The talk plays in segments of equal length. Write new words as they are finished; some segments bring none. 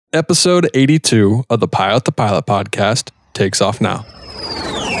Episode 82 of the Pilot podcast takes off now.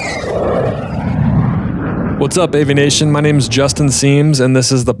 What's up, Aviation? My name is Justin Siems, and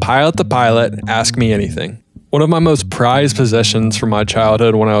this is the Pilot Ask Me Anything. One of my most prized possessions from my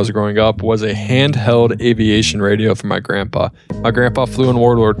childhood when I was growing up was a handheld aviation radio from my grandpa. My grandpa flew in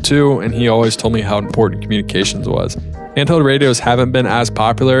World War II, and he always told me how important communications was. Handheld radios haven't been as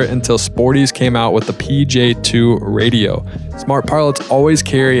popular until Sporties came out with the PJ2 radio. Smart pilots always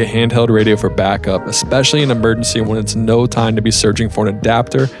carry a handheld radio for backup, especially in emergency when it's no time to be searching for an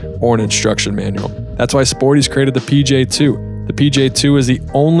adapter or an instruction manual. That's why Sporties created the PJ2. The PJ2 is the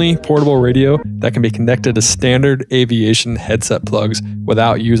only portable radio that can be connected to standard aviation headset plugs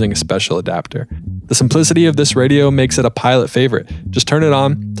without using a special adapter. The simplicity of this radio makes it a pilot favorite. Just turn it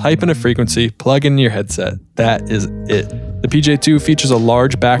on, type in a frequency, plug in your headset. That is it. The PJ2 features a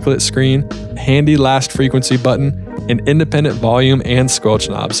large backlit screen, a handy last frequency button, an independent volume and squelch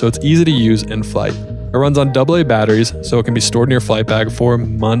knob, so it's easy to use in flight. It runs on AA batteries, so it can be stored in your flight bag for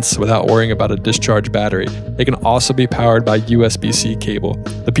months without worrying about a discharged battery. It can also be powered by USB-C cable.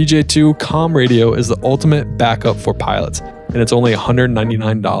 The PJ2 comm radio is the ultimate backup for pilots, and it's only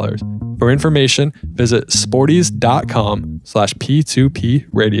 $199. For information, visit sporties.com/P2P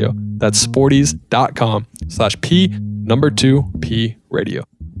radio. That's sporties.com/P2P radio.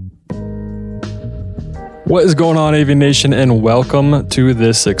 What is going on, Aviation, and welcome to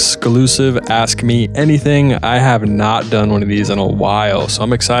this exclusive Ask Me Anything. I have not done one of these in a while, so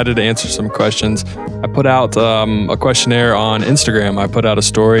I'm excited to answer some questions. I put out a questionnaire on Instagram. I put out a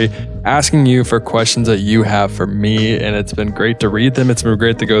story asking you for questions that you have for me, and it's been great to read them. It's been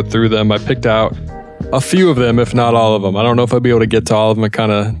great to go through them. I picked out a few of them, if not all of them. I don't know if I'll be able to get to all of them. It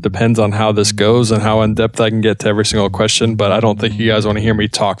kind of depends on how this goes and how in depth I can get to every single question, but I don't think you guys want to hear me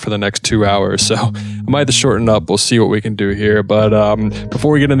talk for the next 2 hours, so I might have to shorten up. We'll see what we can do here. But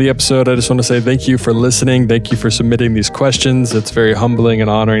before we get into the episode, I just want to say thank you for listening. Thank you for submitting these questions. It's very humbling and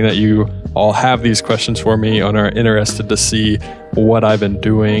honoring that you all have these questions for me and are interested to see what I've been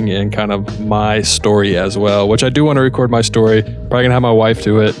doing and kind of my story as well, which I do want to record my story. Probably gonna have my wife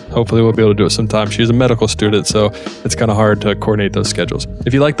do it. Hopefully we'll be able to do it sometime. She's a medical student, so it's kind of hard to coordinate those schedules.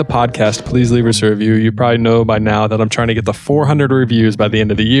 If you like the podcast, please leave us a review. You probably know by now that I'm trying to get the 400 reviews by the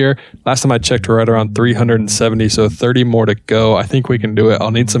end of the year. Last time I checked, we're right around 370, so 30 more to go. I think we can do it.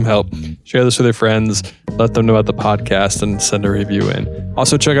 I'll need some help. Share this with your friends. Let them know about the podcast and send a review in.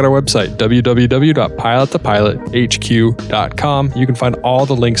 Also, check out our website, www.pilotthepilothq.com. You can find all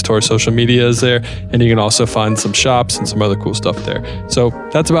the links to our social medias there, and you can also find some shops and some other cool stuff there. So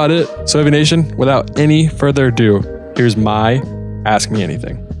that's about it. So Avi Nation, without any further ado, here's my Ask Me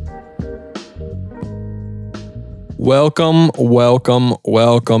Anything. Welcome,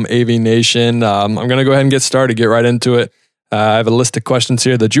 Avi Nation. I'm going to go ahead and get started, get right into it. I have a list of questions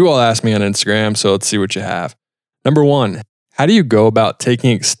here that you all asked me on Instagram, so let's see what you have. Number 1, how do you go about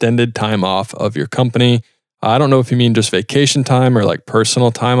taking extended time off of your company? I don't know if you mean just vacation time or like personal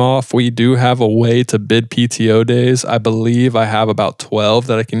time off. We do have a way to bid PTO days. I believe I have about 12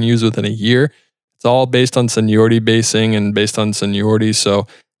 that I can use within a year. It's all based on seniority basing and based on seniority. So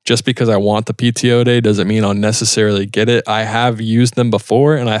just because I want the PTO day doesn't mean I'll necessarily get it. I have used them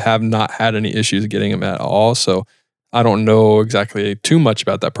before and I have not had any issues getting them at all. So I don't know exactly too much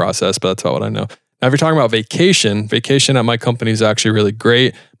about that process, but that's about what I know. Now, if you're talking about vacation at my company is actually really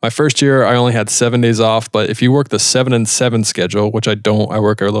great. My first year, I only had 7 days off, but if you work the 7 and 7 schedule, which I don't, I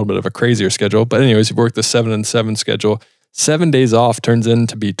work a little bit of a crazier schedule. But anyways, if you work the 7 and 7 schedule, 7 days off turns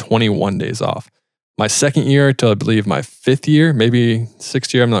into be 21 days off. My second year till I believe my 5th year, maybe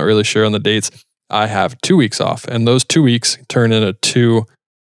 6th year, I'm not really sure on the dates, I have 2 weeks off. And those 2 weeks turn into 2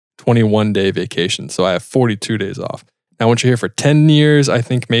 21-day vacations. So I have 42 days off. Now, once you're here for 10 years, I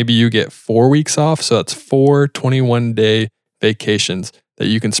think maybe you get 4 weeks off. So that's 4 21-day vacations that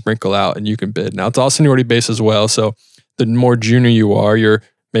you can sprinkle out and you can bid. Now, it's all seniority based as well. So the more junior you are, your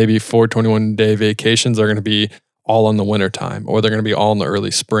maybe 4 21-day vacations are going to be all in the winter time, or they're going to be all in the early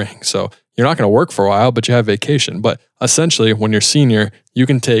spring. So you're not going to work for a while, but you have vacation. But essentially, when you're senior, you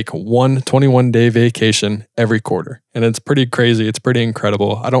can take one 21-day vacation every quarter. And it's pretty crazy. It's pretty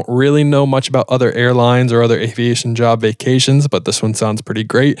incredible. I don't really know much about other airlines or other aviation job vacations, but this one sounds pretty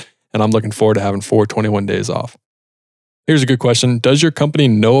great. And I'm looking forward to having 4 21 days off. Here's a good question. Does your company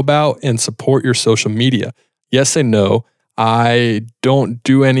know about and support your social media? Yes and no. I don't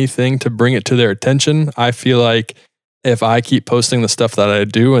do anything to bring it to their attention. I feel like if I keep posting the stuff that I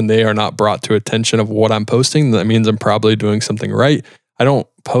do and they are not brought to attention of what I'm posting, that means I'm probably doing something right. I don't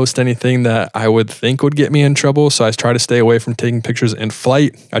post anything that I would think would get me in trouble. So I try to stay away from taking pictures in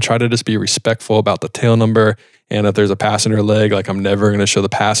flight. I try to just be respectful about the tail number And if there's a passenger leg, like I'm never going to show the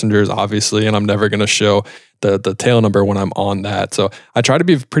passengers, obviously, and I'm never going to show the tail number when I'm on that. So I try to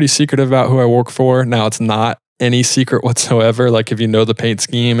be pretty secretive about who I work for. Now, it's not any secret whatsoever. Like if you know the paint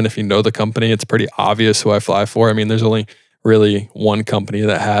scheme and if you know the company, it's pretty obvious who I fly for. I mean, there's only really one company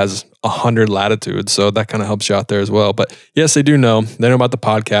that has 100 latitudes. So that kind of helps you out there as well. But yes, they do know. They know about the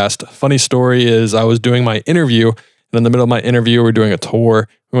podcast. Funny story is I was doing my interview, and in the middle of my interview, we're doing a tour.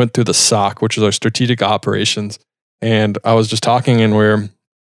 We went through the SOC, which is our strategic operations. And I was just talking and we're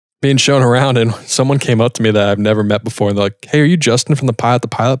being shown around, and someone came up to me that I've never met before. And they're like, "Hey, are you Justin from the Pilot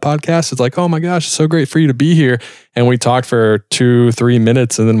podcast?" It's like, "Oh my gosh, it's so great for you to be here." And we talked for 2-3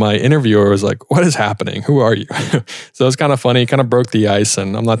 minutes. And then my interviewer was like, "What is happening? Who are you?" So it's kind of funny. It kind of broke the ice.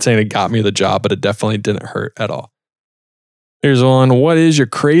 And I'm not saying it got me the job, but it definitely didn't hurt at all. Here's one. What is your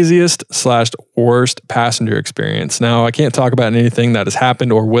craziest/worst passenger experience? Now, I can't talk about anything that has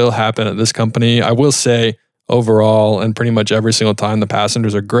happened or will happen at this company. I will say, overall, and pretty much every single time, the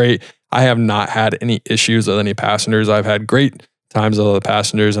passengers are great. I have not had any issues with any passengers. I've had great times with other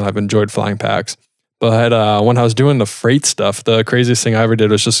passengers, and I've enjoyed flying packs. But when I was doing the freight stuff, the craziest thing I ever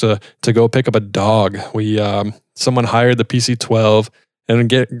did was just to go pick up a dog. Someone hired the PC-12,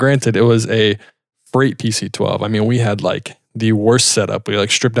 and granted, it was a freight PC-12. I mean, we had like the worst setup. We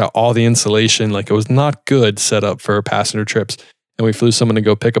like stripped out all the insulation. Like it was not good setup for passenger trips. And we flew someone to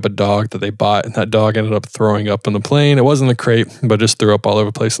go pick up a dog that they bought, and that dog ended up throwing up in the plane. It wasn't the crate, but just threw up all over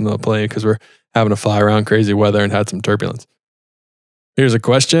the place in the plane because we're having to fly around crazy weather and had some turbulence. Here's a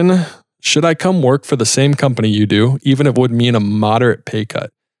question. Should I come work for the same company you do, even if it would mean a moderate pay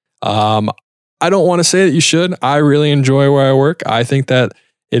cut? I don't want to say that you should. I really enjoy where I work. I think that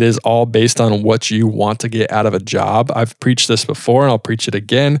it is all based on what you want to get out of a job. I've preached this before, and I'll preach it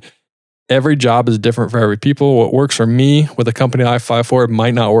again. Every job is different for every people. What works for me with the company I fly for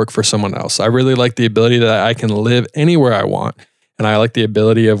might not work for someone else. I really like the ability that I can live anywhere I want. And I like the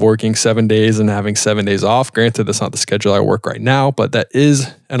ability of working 7 days and having 7 days off. Granted, that's not the schedule I work right now, but that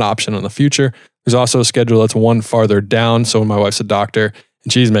is an option in the future. There's also a schedule that's one farther down. So when my wife's a doctor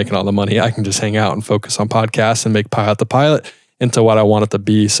and she's making all the money, I can just hang out and focus on podcasts and make Pilot the Pilot into what I want it to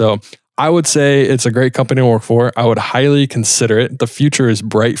be. So I would say it's a great company to work for. I would highly consider it. The future is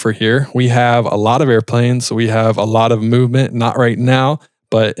bright for here. We have a lot of airplanes. So we have a lot of movement, not right now,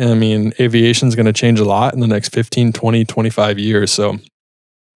 but I mean, aviation is going to change a lot in the next 15, 20, 25 years. So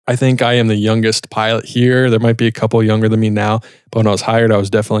I think I am the youngest pilot here. There might be a couple younger than me now, but when I was hired, I was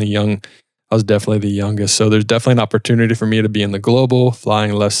definitely young. I was definitely the youngest. So there's definitely an opportunity for me to be in the global,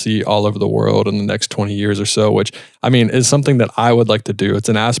 flying left seat all over the world in the next 20 years or so, which I mean is something that I would like to do. It's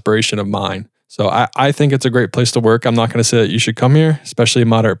an aspiration of mine. So I think it's a great place to work. I'm not going to say that you should come here, especially a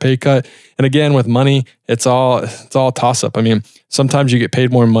moderate pay cut. And again, with money, it's all toss up. I mean, sometimes you get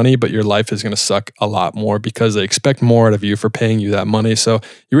paid more money, but your life is going to suck a lot more because they expect more out of you for paying you that money. So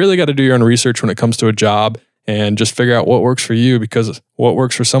you really got to do your own research when it comes to a job and just figure out what works for you, because what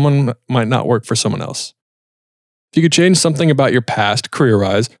works for someone might not work for someone else. If you could change something about your past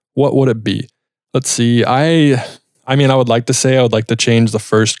career-wise, what would it be? Let's see. I mean, I would like to say I would like to change the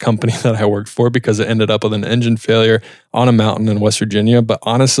first company that I worked for because it ended up with an engine failure on a mountain in West Virginia. But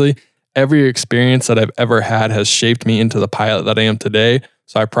honestly, every experience that I've ever had has shaped me into the pilot that I am today.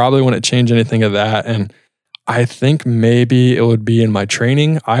 So I probably wouldn't change anything of that. And I think maybe it would be in my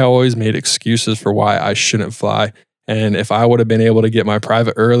training. I always made excuses for why I shouldn't fly. And if I would have been able to get my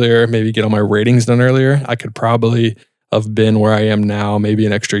private earlier, maybe get all my ratings done earlier, I could probably have been where I am now, maybe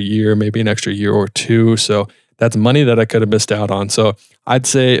an extra year or two. So that's money that I could have missed out on. So I'd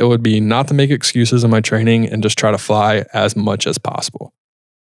say it would be not to make excuses in my training and just try to fly as much as possible.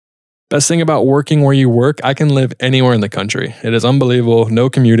 Best thing about working where you work, I can live anywhere in the country. It is unbelievable.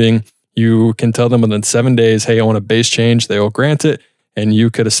 No commuting. You can tell them within 7 days, hey, I want a base change. They will grant it. And you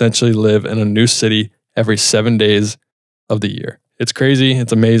could essentially live in a new city every 7 days of the year. It's crazy.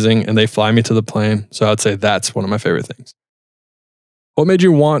 It's amazing. And they fly me to the plane. So I'd say that's one of my favorite things. What made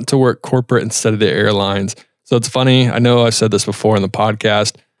you want to work corporate instead of the airlines? So it's funny. I know I've said this before in the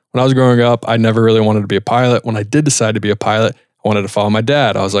podcast. When I was growing up, I never really wanted to be a pilot. When I did decide to be a pilot, I wanted to follow my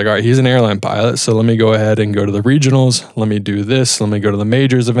dad. I was like, all right, he's an airline pilot. So let me go ahead and go to the regionals. Let me do this. Let me go to the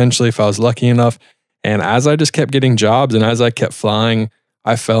majors eventually if I was lucky enough. And as I just kept getting jobs and as I kept flying,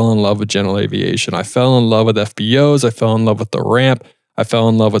 I fell in love with general aviation. I fell in love with FBOs. I fell in love with the ramp. I fell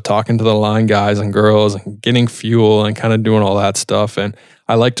in love with talking to the line guys and girls and getting fuel and kind of doing all that stuff. And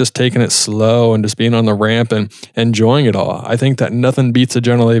I like just taking it slow and just being on the ramp and enjoying it all. I think that nothing beats a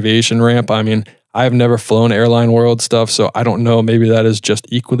general aviation ramp. I mean, I've never flown airline world stuff, so I don't know. Maybe that is just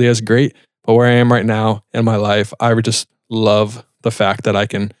equally as great. But where I am right now in my life, I would just love the fact that I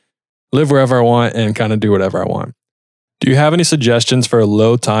can live wherever I want and kind of do whatever I want. Do you have any suggestions for a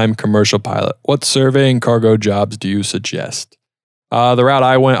low-time commercial pilot? What survey and cargo jobs do you suggest? The route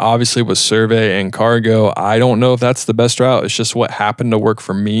I went obviously was survey and cargo. I don't know if that's the best route. It's just what happened to work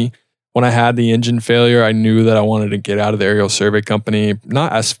for me. When I had the engine failure, I knew that I wanted to get out of the aerial survey company,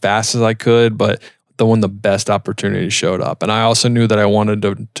 not as fast as I could, but when the best opportunity showed up. And I also knew that I wanted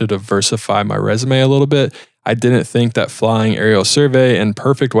to diversify my resume a little bit. I didn't think that flying aerial survey in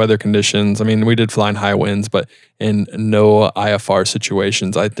perfect weather conditions, I mean, we did fly in high winds, but in no IFR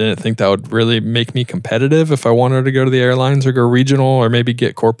situations, I didn't think that would really make me competitive if I wanted to go to the airlines or go regional or maybe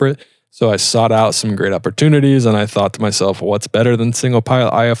get corporate. So I sought out some great opportunities and I thought to myself, what's better than single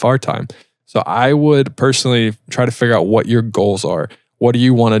pilot IFR time? So I would personally try to figure out what your goals are. What do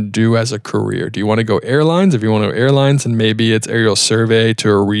you want to do as a career? Do you want to go airlines? If you want to go airlines, and maybe it's aerial survey to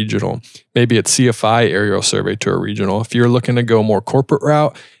a regional. Maybe it's CFI aerial survey to a regional. If you're looking to go more corporate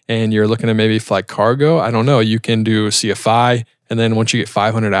route and you're looking to maybe fly cargo, I don't know, you can do CFI. And then once you get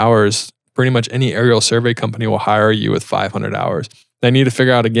 500 hours, pretty much any aerial survey company will hire you with 500 hours. They need to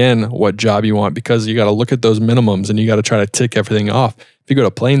figure out again what job you want because you got to look at those minimums and you got to try to tick everything off. If you go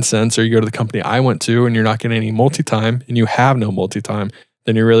to Plane Sense or you go to the company I went to and you're not getting any multi-time and you have no multi-time,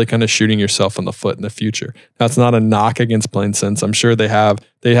 then you're really kind of shooting yourself in the foot in the future. That's not a knock against Plane Sense. I'm sure they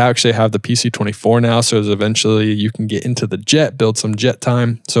actually have the PC-24 now, so eventually you can get into the jet, build some jet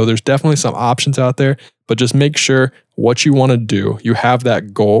time. So there's definitely some options out there, but just make sure what you want to do, you have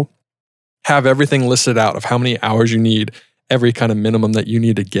that goal, have everything listed out of how many hours you need, every kind of minimum that you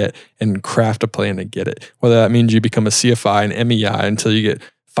need to get, and craft a plan to get it. Whether that means you become a CFI and MEI until you get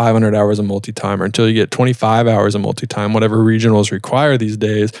 500 hours of multi-time or until you get 25 hours of multi-time, whatever regionals require these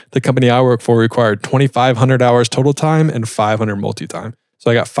days. The company I work for required 2,500 hours total time and 500 multi-time. So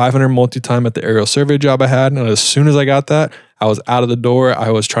I got 500 multi-time at the aerial survey job I had. And as soon as I got that, I was out of the door. I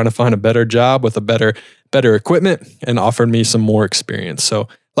was trying to find a better job with a better equipment and offered me some more experience. So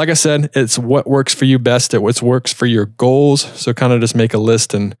like I said, it's what works for you best. It what works for your goals. So kind of just make a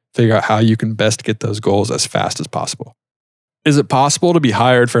list and figure out how you can best get those goals as fast as possible. Is it possible to be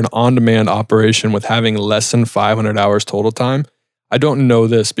hired for an on-demand operation with having less than 500 hours total time? I don't know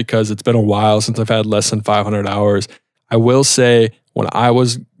this because it's been a while since I've had less than 500 hours. I will say when I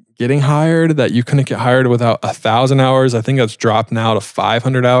was getting hired that you couldn't get hired without 1,000 hours. I think that's dropped now to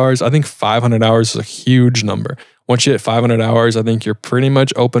 500 hours. I think 500 hours is a huge number. Once you hit 500 hours, I think you're pretty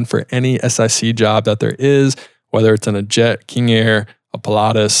much open for any SIC job that there is, whether it's in a jet, King Air, a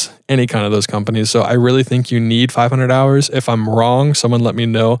Pilatus, any kind of those companies. So I really think you need 500 hours. If I'm wrong, someone let me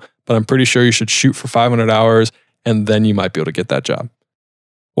know, but I'm pretty sure you should shoot for 500 hours and then you might be able to get that job.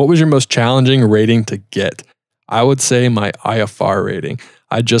 What was your most challenging rating to get? I would say my IFR rating.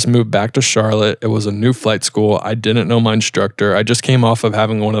 I just moved back to Charlotte. It was a new flight school. I didn't know my instructor. I just came off of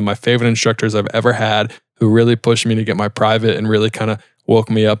having one of my favorite instructors I've ever had who really pushed me to get my private and really kind of woke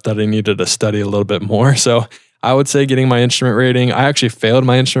me up that I needed to study a little bit more. So I would say getting my instrument rating. I actually failed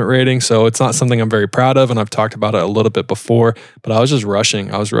my instrument rating, so it's not something I'm very proud of, and I've talked about it a little bit before, but I was just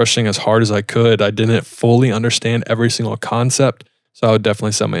rushing. I was rushing as hard as I could. I didn't fully understand every single concept, so I would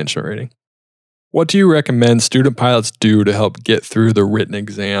definitely set my instrument rating. What do you recommend student pilots do to help get through the written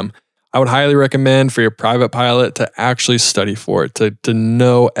exam? I would highly recommend for your private pilot to actually study for it, to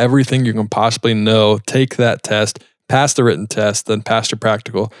know everything you can possibly know, take that test, pass the written test, then pass your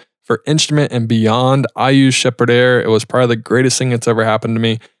practical. For instrument and beyond, I use Shepherd Air. It was probably the greatest thing that's ever happened to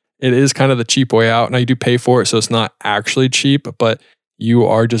me. It is kind of the cheap way out. Now you do pay for it, so it's not actually cheap, but you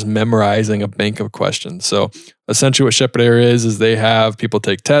are just memorizing a bank of questions. So essentially what Shepherd Air is they have people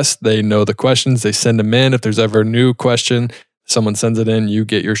take tests, they know the questions, they send them in. If there's ever a new question, someone sends it in, you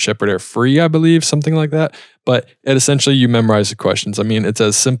get your Shepherd Air free, I believe, something like that. But it essentially you memorize the questions. I mean, it's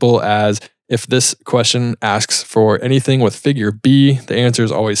as simple as if this question asks for anything with figure B, the answer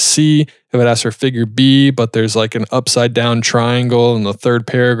is always C. If it asks for figure B, but there's like an upside down triangle in the third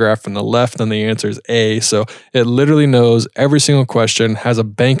paragraph on the left, then the answer is A. So it literally knows every single question, has a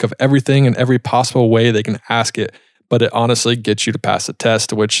bank of everything and every possible way they can ask it. But it honestly gets you to pass the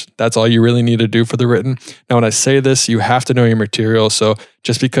test, which that's all you really need to do for the written. Now, when I say this, you have to know your material. So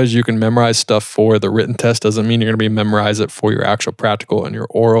just because you can memorize stuff for the written test doesn't mean you're going to be memorize it for your actual practical and your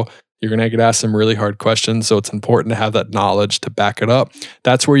oral. You're going to get asked some really hard questions, so it's important to have that knowledge to back it up.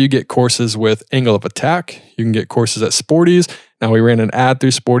 That's where you get courses with Angle of Attack. You can get courses at Sporties. Now, we ran an ad through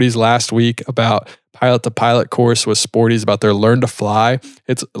Sporties last week about pilot-to-pilot course with Sporties about their Learn to Fly.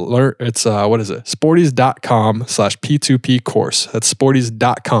 It's Sporties.com/P2P course. That's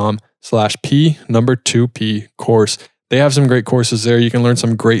Sporties.com/P2P course. They have some great courses there. You can learn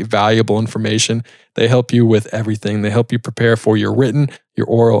some great valuable information. They help you with everything. They help you prepare for your written, your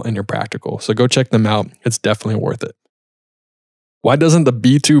oral, and your practical. So go check them out. It's definitely worth it. Why doesn't the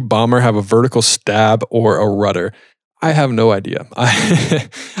B-2 bomber have a vertical stab or a rudder? I have no idea.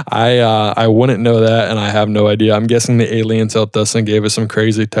 I wouldn't know that, and I have no idea. I'm guessing the aliens helped us and gave us some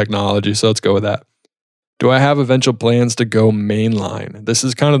crazy technology, so let's go with that. Do I have eventual plans to go mainline? This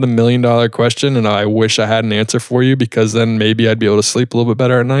is kind of the $1 million question, and I wish I had an answer for you because then maybe I'd be able to sleep a little bit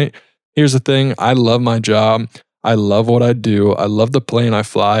better at night. Here's the thing. I love my job. I love what I do. I love the plane I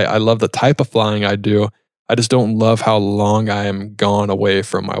fly. I love the type of flying I do. I just don't love how long I am gone away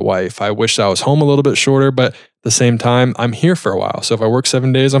from my wife. I wish I was home a little bit shorter, but at the same time, I'm here for a while. So if I work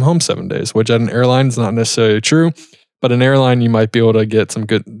 7 days, I'm home 7 days, which at an airline is not necessarily true. But an airline, you might be able to get some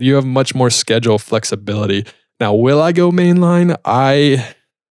good, you have much more schedule flexibility. Now, will I go mainline? I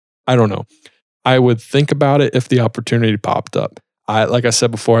don't know. I would think about it if the opportunity popped up. Like I said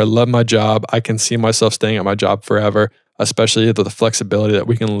before, I love my job. I can see myself staying at my job forever, especially with the flexibility that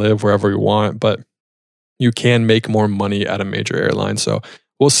we can live wherever we want. But you can make more money at a major airline. So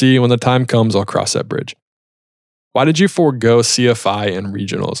we'll see. When the time comes, I'll cross that bridge. Why did you forego CFI and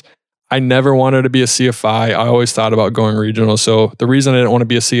regionals? I never wanted to be a CFI. I always thought about going regional. So the reason I didn't want to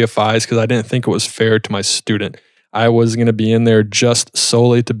be a CFI is because I didn't think it was fair to my student. I was going to be in there just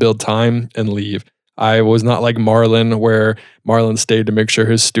solely to build time and leave. I was not like Marlon, where Marlon stayed to make sure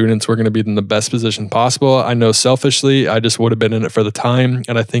his students were going to be in the best position possible. I know selfishly, I just would have been in it for the time.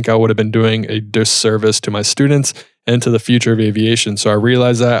 And I think I would have been doing a disservice to my students and to the future of aviation. So I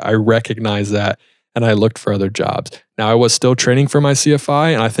realized that, I recognized that, and I looked for other jobs. Now, I was still training for my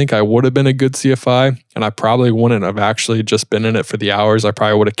CFI, and I think I would have been a good CFI, and I probably wouldn't have actually just been in it for the hours I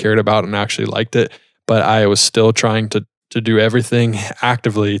probably would have cared about and actually liked it, but I was still trying to do everything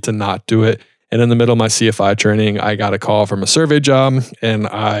actively to not do it. And in the middle of my CFI training, I got a call from a survey job, and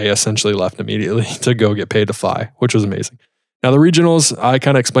I essentially left immediately to go get paid to fly, which was amazing. Now, the regionals, I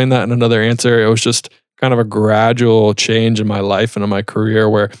kind of explained that in another answer. It was just kind of a gradual change in my life and in my career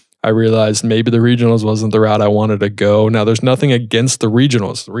where I realized maybe the regionals wasn't the route I wanted to go. Now, there's nothing against the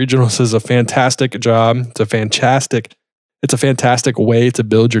regionals. The regionals is a fantastic job. It's a fantastic way to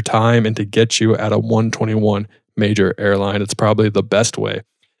build your time and to get you at a 121 major airline. It's probably the best way.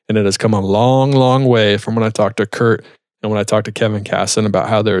 And it has come a long, long way from when I talked to Kurt and when I talked to Kevin Casson about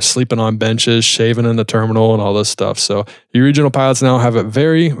how they're sleeping on benches, shaving in the terminal, and all this stuff. So you regional pilots now have it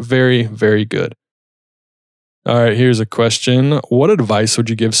very, very, very good. All right, here's a question. What advice would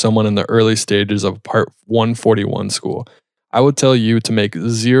you give someone in the early stages of Part 141 school? I would tell you to make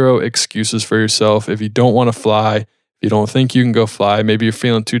zero excuses for yourself. If you don't want to fly, if you don't think you can go fly, maybe you're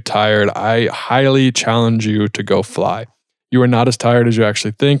feeling too tired, I highly challenge you to go fly. You are not as tired as you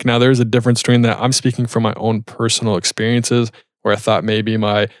actually think. Now, there's a difference between that. I'm speaking from my own personal experiences where I thought maybe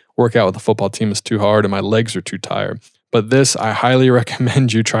my workout with the football team is too hard and my legs are too tired. But this, I highly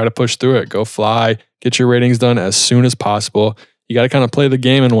recommend you try to push through it. Go fly, get your ratings done as soon as possible. You got to kind of play the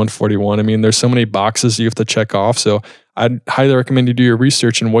game in 141. I mean, there's so many boxes you have to check off. So I'd highly recommend you do your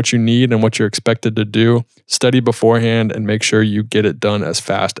research and what you need and what you're expected to do. Study beforehand and make sure you get it done as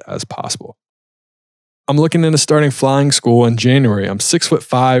fast as possible. I'm looking into starting flying school in January. I'm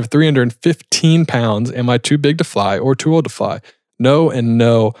 6'5", 315 pounds. Am I too big to fly or too old to fly? No and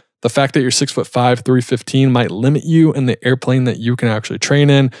no. The fact that you're 6'5", 315 might limit you in the airplane that you can actually train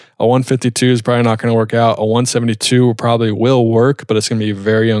in. A 152 is probably not going to work out. A 172 probably will work, but it's going to be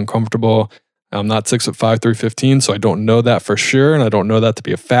very uncomfortable. I'm not 6'5", 315, so I don't know that for sure, and I don't know that to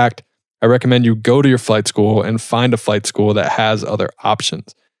be a fact. I recommend you go to your flight school and find a flight school that has other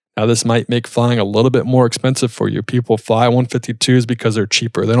options. Now, this might make flying a little bit more expensive for you. People fly 152s because they're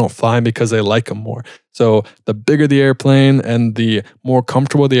cheaper. They don't fly them because they like them more. So the bigger the airplane and the more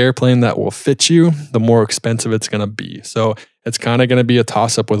comfortable the airplane that will fit you, the more expensive it's going to be. So it's kind of going to be a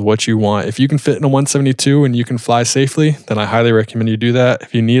toss-up with what you want. If you can fit in a 172 and you can fly safely, then I highly recommend you do that.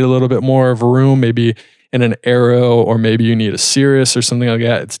 If you need a little bit more of a room, maybe in an Aero, or maybe you need a Cirrus or something like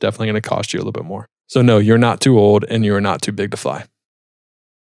that, it's definitely going to cost you a little bit more. So no, you're not too old and you're not too big to fly.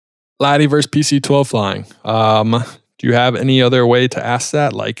 Laddie versus PC-12 flying. Do you have any other way to ask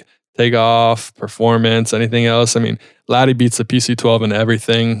that? Like takeoff, performance, anything else? I mean, Laddie beats the PC-12 in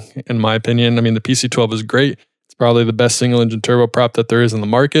everything, in my opinion. I mean, the PC-12 is great. It's probably the best single engine turboprop that there is in the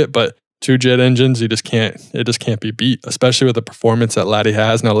market, but two jet engines, it just can't be beat, especially with the performance that Laddie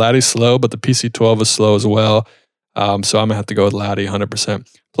has. Now, Laddie's slow, but the PC-12 is slow as well. So I'm gonna have to go with Laddie 100%.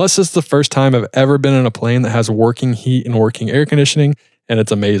 Plus, this is the first time I've ever been in a plane that has working heat and working air conditioning, and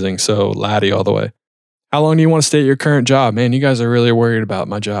it's amazing. So Laddie all the way. How long do you want to stay at your current job? Man, you guys are really worried about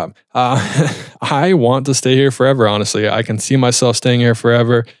my job. I want to stay here forever, honestly. I can see myself staying here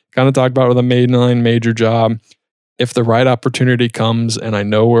forever. Kind of talked about with a mainline major job. If the right opportunity comes and I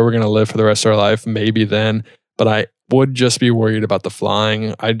know where we're going to live for the rest of our life, maybe then. But I would just be worried about the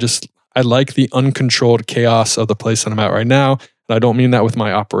flying. I like the uncontrolled chaos of the place that I'm at right now. And I don't mean that with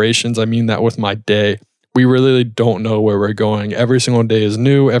my operations. I mean that with my day. We really don't know where we're going. Every single day is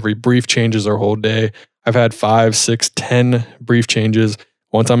new. Every brief changes our whole day. I've had 5, 6, 10 brief changes.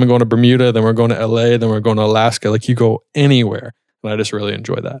 One time I'm going to Bermuda, then we're going to LA, then we're going to Alaska. Like you go anywhere. And I just really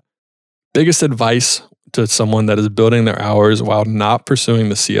enjoy that. Biggest advice to someone that is building their hours while not pursuing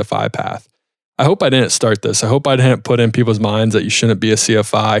the CFI path. I hope I didn't start this. I hope I didn't put in people's minds that you shouldn't be a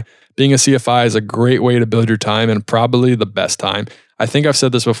CFI. Being a CFI is a great way to build your time and probably the best time. I think I've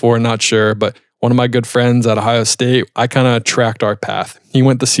said this before, not sure, but one of my good friends at Ohio State, I kind of tracked our path. He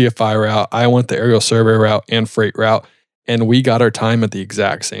went the CFI route, I went the aerial survey route and freight route, and we got our time at the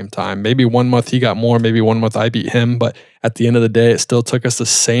exact same time. Maybe 1 month he got more, maybe 1 month I beat him, but at the end of the day, it still took us the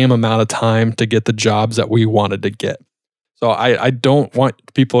same amount of time to get the jobs that we wanted to get. So I don't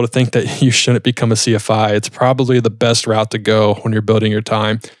want people to think that you shouldn't become a CFI. It's probably the best route to go when you're building your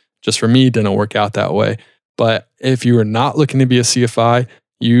time. Just for me, it didn't work out that way. But if you are not looking to be a CFI,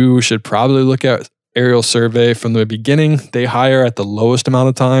 you should probably look at aerial survey from the beginning. They hire at the lowest amount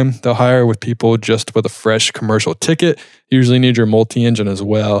of time. They'll hire with people just with a fresh commercial ticket. You usually need your multi-engine as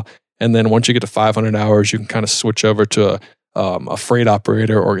well. And then once you get to 500 hours, you can kind of switch over to a freight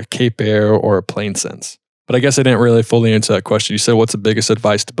operator or a Cape Air or a Plane Sense. But I guess I didn't really fully answer that question. You said, what's the biggest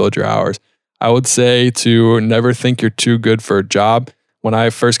advice to build your hours? I would say to never think you're too good for a job. When I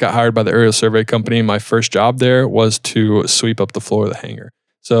first got hired by the aerial survey company, my first job there was to sweep up the floor of the hangar.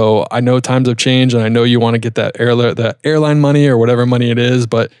 So I know times have changed and I know you want to get that airline money or whatever money it is,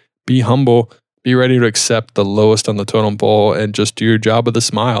 but be humble, be ready to accept the lowest on the totem pole and just do your job with a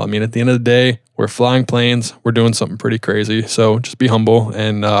smile. I mean, at the end of the day, we're flying planes, we're doing something pretty crazy. So just be humble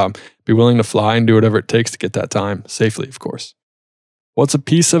and be willing to fly and do whatever it takes to get that time safely, of course. What's a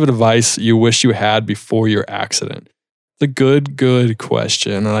piece of advice you wish you had before your accident? It's a good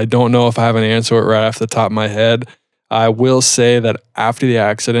question. And I don't know if I have an answer right off the top of my head. I will say that after the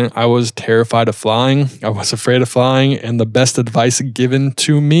accident, I was terrified of flying. I was afraid of flying. And the best advice given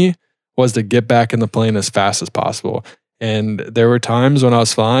to me was to get back in the plane as fast as possible. And there were times when I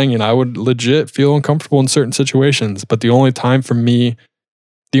was flying and I would legit feel uncomfortable in certain situations. But the only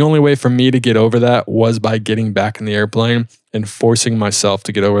way for me to get over that was by getting back in the airplane and forcing myself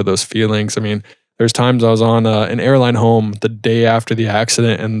to get over those feelings. I mean, there's times I was on an airline home the day after the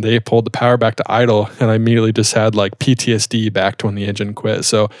accident and they pulled the power back to idle and I immediately just had like PTSD back to when the engine quit.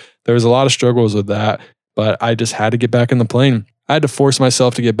 So there was a lot of struggles with that, but I just had to get back in the plane. I had to force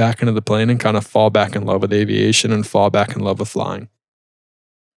myself to get back into the plane and kind of fall back in love with aviation and fall back in love with flying.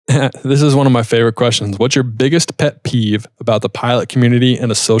 This is one of my favorite questions. What's your biggest pet peeve about the pilot community in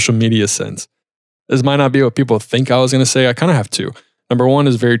a social media sense? This might not be what people think I was going to say. I kind of have two. Number one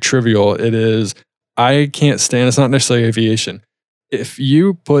is very trivial. It is, I can't stand, it's not necessarily aviation. If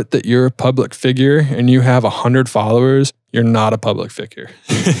you put that you're a public figure and you have 100 followers, you're not a public figure.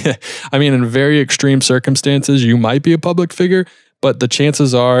 I mean, in very extreme circumstances, you might be a public figure, but the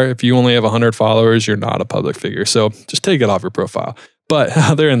chances are if you only have 100 followers, you're not a public figure. So just take it off your profile. But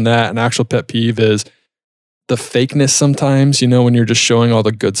other than that, an actual pet peeve is the fakeness sometimes, when you're just showing all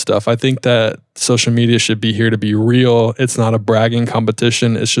the good stuff. I think that social media should be here to be real. It's not a bragging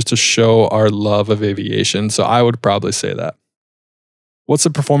competition. It's just to show our love of aviation. So I would probably say that. What's the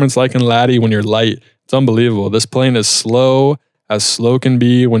performance like in Laddie when you're light? It's unbelievable. This plane is slow as slow can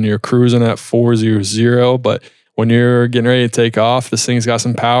be when you're cruising at 400, but when you're getting ready to take off, this thing's got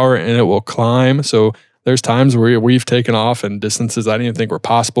some power and it will climb. So there's times where we've taken off in distances I didn't even think were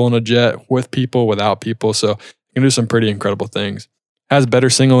possible in a jet, with people, without people. So you can do some pretty incredible things. Has better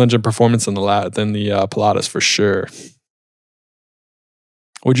single engine performance than the Pilatus for sure.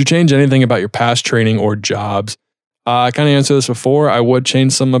 Would you change anything about your past training or jobs? I kind of answered this before. I would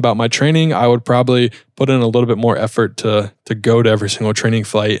change some about my training. I would probably put in a little bit more effort to go to every single training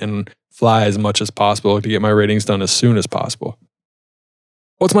flight and fly as much as possible to get my ratings done as soon as possible.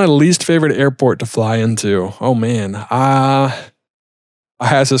 What's my least favorite airport to fly into? Oh man, I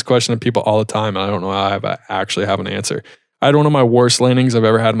ask this question to people all the time and I don't know how I actually have an answer. I had one of my worst landings I've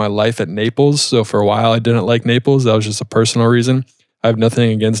ever had in my life at Naples. So for a while I didn't like Naples. That was just a personal reason. I have nothing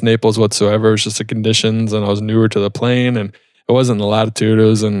against Naples whatsoever. It was just the conditions and I was newer to the plane and it wasn't the latitude. It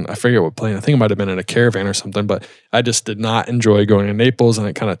was in, I forget what plane. I think it might have been in a Caravan or something, but I just did not enjoy going to Naples and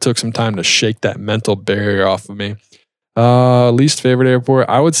it kind of took some time to shake that mental barrier off of me. Least favorite airport.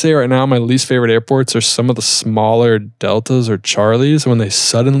 I would say right now my least favorite airports are some of the smaller Deltas or Charlies when they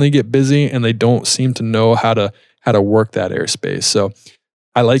suddenly get busy and they don't seem to know how to work that airspace. So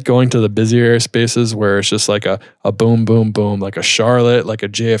I like going to the busier airspaces where it's just like a boom, boom, boom, like a Charlotte, like a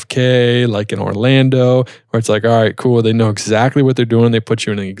JFK, like an Orlando, where it's like, all right, cool. They know exactly what they're doing. They put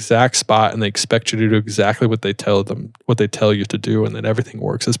you in the exact spot and they expect you to do exactly what they tell you to do, and then everything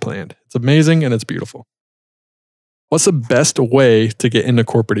works as planned. It's amazing and it's beautiful. What's the best way to get into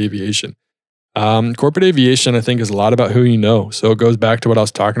corporate aviation? Corporate aviation, I think, is a lot about who you know. So it goes back to what I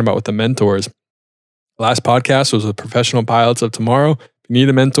was talking about with the mentors. Last podcast was with Professional Pilots of Tomorrow. If you need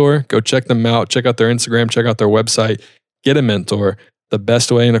a mentor, go check them out. Check out their Instagram, check out their website, get a mentor. The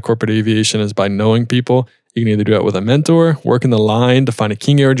best way into corporate aviation is by knowing people. You can either do it with a mentor, work in the line to find a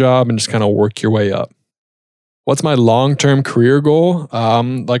King Air job, and just kind of work your way up. What's my long-term career goal?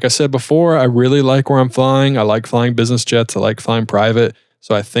 Like I said before, I really like where I'm flying. I like flying business jets. I like flying private.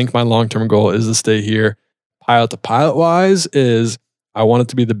 So I think my long-term goal is to stay here. Pilot to pilot wise is I want it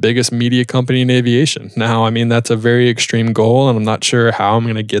to be the biggest media company in aviation. Now, I mean, that's a very extreme goal and I'm not sure how I'm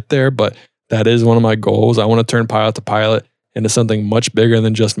going to get there, but that is one of my goals. I want to turn pilot to pilot into something much bigger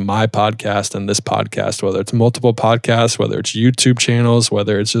than just my podcast and this podcast, whether it's multiple podcasts, whether it's YouTube channels,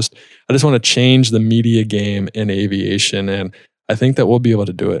 whether it's just, I just want to change the media game in aviation. And I think that we'll be able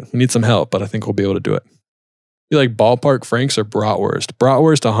to do it. We need some help, but I think we'll be able to do it. You like ballpark Franks or bratwurst?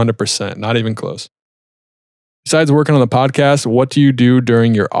 Bratwurst 100%, not even close. Besides working on the podcast, what do you do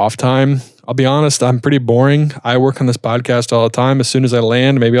during your off time? I'll be honest, I'm pretty boring. I work on this podcast all the time. As soon as I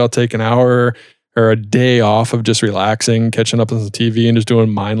land, maybe I'll take an hour or a day off of just relaxing, catching up on the TV and just doing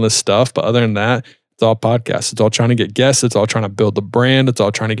mindless stuff. But other than that, it's all podcasts. It's all trying to get guests. It's all trying to build the brand. It's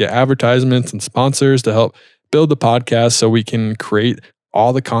all trying to get advertisements and sponsors to help build the podcast so we can create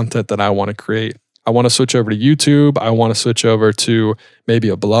all the content that I want to create. I want to switch over to YouTube. I want to switch over to maybe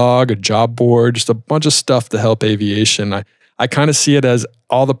a blog, a job board, just a bunch of stuff to help aviation. I kind of see it as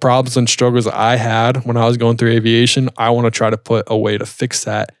all the problems and struggles I had when I was going through aviation. I want to try to put a way to fix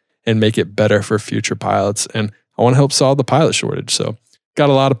that and make it better for future pilots. And I want to help solve the pilot shortage. So got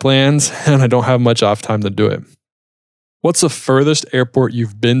a lot of plans and I don't have much off time to do it. What's the furthest airport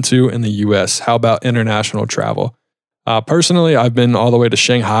you've been to in the US? How about international travel? Personally, I've been all the way to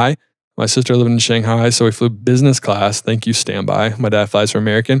Shanghai. My sister lived in Shanghai, so we flew business class. Thank you, standby. My dad flies for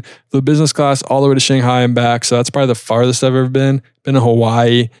American. Flew business class all the way to Shanghai and back. So that's probably the farthest I've ever been. Been to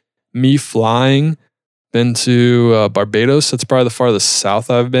Hawaii. Me flying. Been to Barbados. That's probably the farthest south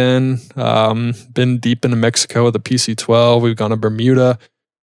I've been. Been deep into Mexico with the PC-12. We've gone to Bermuda.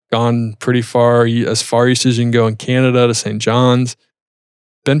 Gone pretty far, as far east as you can go in Canada to St. John's.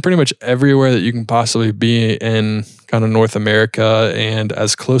 Been pretty much everywhere that you can possibly be in kind of North America and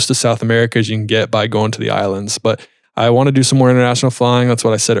as close to South America as you can get by going to the islands. But I want to do some more international flying. That's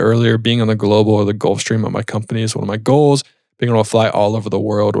what I said earlier. Being on the global or the Gulf Stream at my company is one of my goals. Being able to fly all over the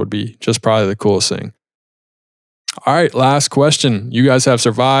world would be just probably the coolest thing. All right, last question. You guys have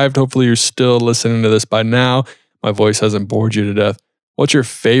survived. Hopefully you're still listening to this by now. My voice hasn't bored you to death. What's your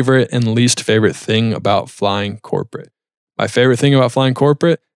favorite and least favorite thing about flying corporate? My favorite thing about flying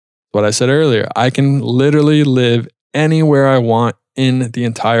corporate, what I said earlier, I can literally live anywhere I want in the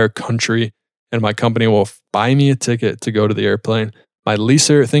entire country and my company will buy me a ticket to go to the airplane. My least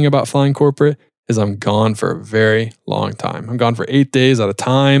favorite thing about flying corporate is I'm gone for a very long time. I'm gone for 8 days at a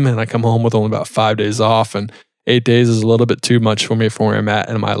time and I come home with only about 5 days off, and 8 days is a little bit too much for me for where I'm at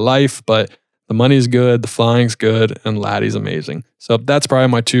in my life, but the money's good, the flying's good, and Laddie's amazing. So that's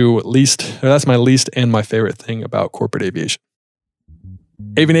probably that's my least and my favorite thing about corporate aviation.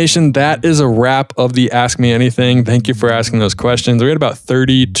 Aviation, that is a wrap of the Ask Me Anything. Thank you for asking those questions. We had about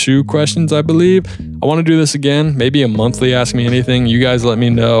 32 questions, I believe. I want to do this again, maybe a monthly Ask Me Anything. You guys let me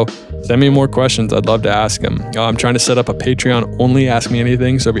know. Send me more questions. I'd love to ask them. I'm trying to set up a Patreon only Ask Me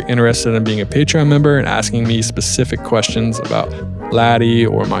Anything. So if you're interested in being a Patreon member and asking me specific questions about Laddie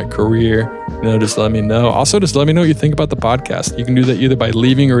or my career, just let me know. Also, just let me know what you think about the podcast. You can do that either by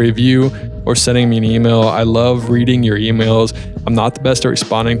leaving a review or sending me an email. I love reading your emails. I'm not the best at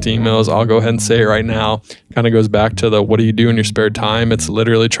responding to emails. I'll go ahead and say it right now. Kind of goes back to the what do you do in your spare time? It's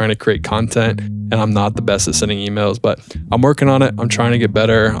literally trying to create content, and I'm not the best at sending emails, but I'm working on it. I'm trying to get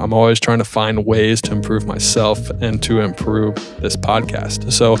better. I'm always trying to find ways to improve myself and to improve this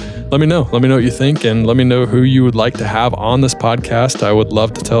podcast. So let me know. Let me know what you think, and let me know who you would like to have on this podcast. I would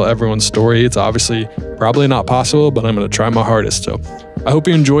love to tell everyone's story. It's obviously probably not possible, but I'm going to try my hardest. So I hope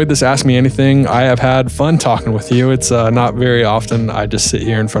you enjoyed this Ask Me Anything. I have had fun talking with you. It's not very often I just sit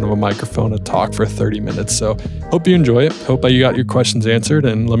here in front of a microphone and talk for 30 minutes. So hope you enjoy it. Hope you got your questions answered,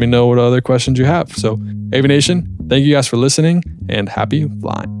 and let me know what other questions you have. So Aviation, Thank you guys for listening, and happy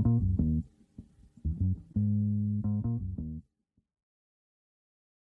flying.